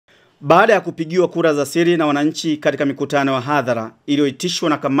Baada ya kupigiwa kura za siri na wananchi katika mikutano ya hadhara iliyoitishwa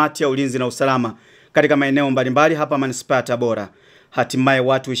na kamati ya ulinzi na usalama katika maeneo mbalimbali hapa manispaa ya Tabora, hatimaye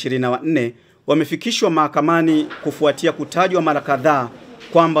watu 24 wamefikishwa mahakamani kufuatia kutajwa mara kadhaa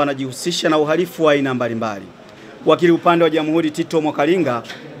kwamba wanajihusisha na uhalifu wa aina mbalimbali. Wakili upande wa Jamhuri Tito Mwakalinga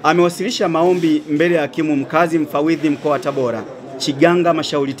amewasilisha maombi mbele ya Hakimu Mkazi Mfawidhi mkoa wa Tabora, Chiganga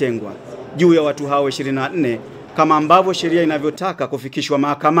Mashauri Tengwa, juu ya watu hao 24 kama ambavyo sheria inavyotaka kufikishwa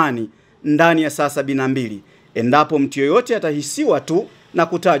mahakamani ndani ya saa 72 endapo mtu yoyote atahisiwa tu na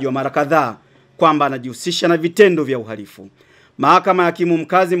kutajwa mara kadhaa kwamba anajihusisha na vitendo vya uhalifu. Mahakama ya Hakimu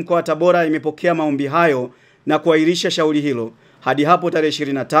Mkazi mkoa wa Tabora imepokea maombi hayo na kuahirisha shauri hilo hadi hapo tarehe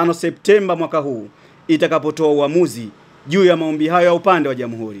 25 Septemba mwaka huu itakapotoa uamuzi juu ya maombi hayo ya upande wa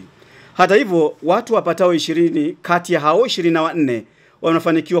Jamhuri. Hata hivyo, watu wapatao 20 kati ya hao 24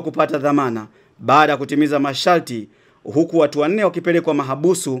 wanafanikiwa kupata dhamana baada ya kutimiza masharti, huku watu 4 wakipelekwa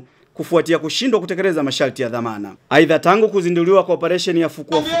mahabusu kufuatia kushindwa kutekeleza masharti ya dhamana. Aidha, tangu kuzinduliwa kwa operesheni ya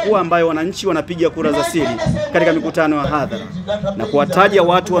fukua ambayo wananchi wanapiga kura za siri katika mikutano ya hadhara na kuwataja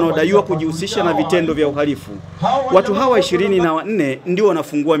watu wanaodaiwa kujihusisha na vitendo vya uhalifu, watu hawa 24 ndio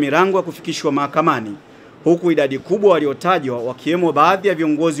wanafungua milango ya kufikishwa mahakamani, huku idadi kubwa waliotajwa wakiwemo baadhi ya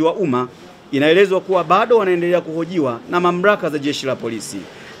viongozi wa umma inaelezwa kuwa bado wanaendelea kuhojiwa na mamlaka za jeshi la polisi,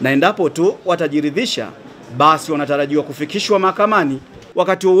 na endapo tu watajiridhisha basi wanatarajiwa kufikishwa mahakamani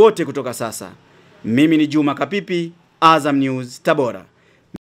wakati wowote kutoka sasa. Mimi ni Juma Kapipi, Azam News, Tabora.